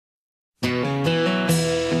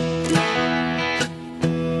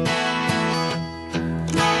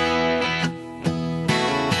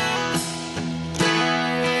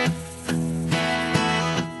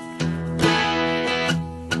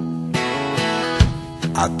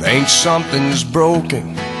I think something's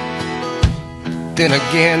broken. Then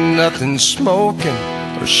again, nothing's smoking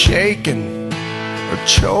or shaking or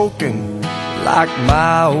choking like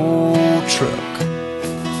my old truck.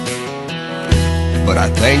 But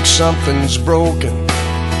I think something's broken,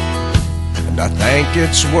 and I think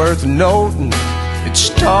it's worth noting. It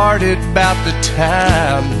started about the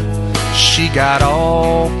time she got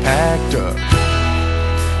all packed up.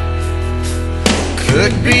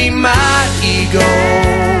 Could be my ego,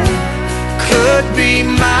 could be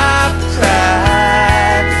my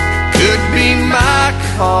pride, could be my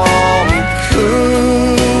calm,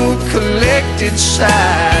 cool, collected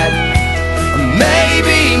side.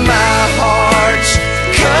 Maybe my heart's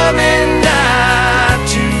coming eye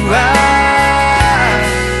to eye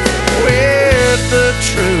with the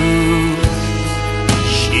truth.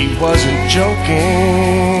 She wasn't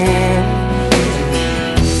joking.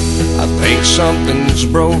 I think something's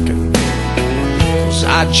broken, 'cause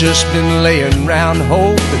I just been laying around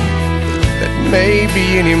hoping that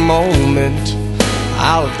maybe any moment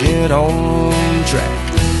I'll get on track.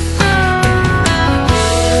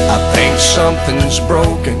 I think something's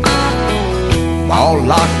broken, all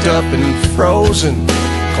locked up and frozen,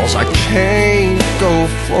 'cause I can't go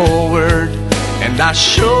forward and I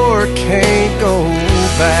sure can't go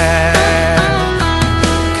back.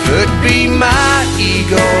 Could be my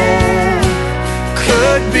ego,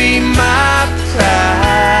 could be my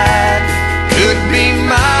pride, could be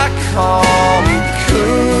my calm,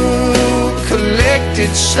 cool,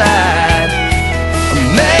 collected side.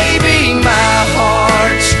 Maybe my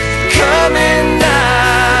heart's coming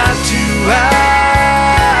eye to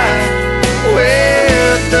eye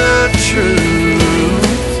with the truth.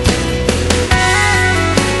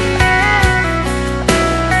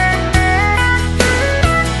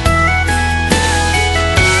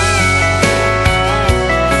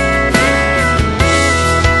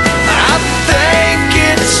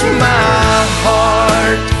 My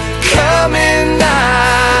heart coming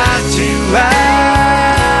eye to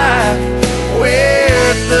eye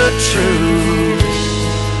with the truth.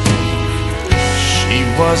 She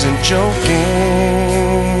wasn't joking.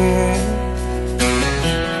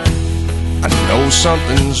 I know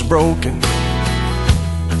something's broken,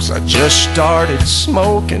 'cause I just started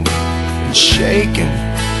smoking and shaking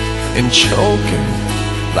and choking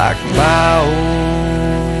like my old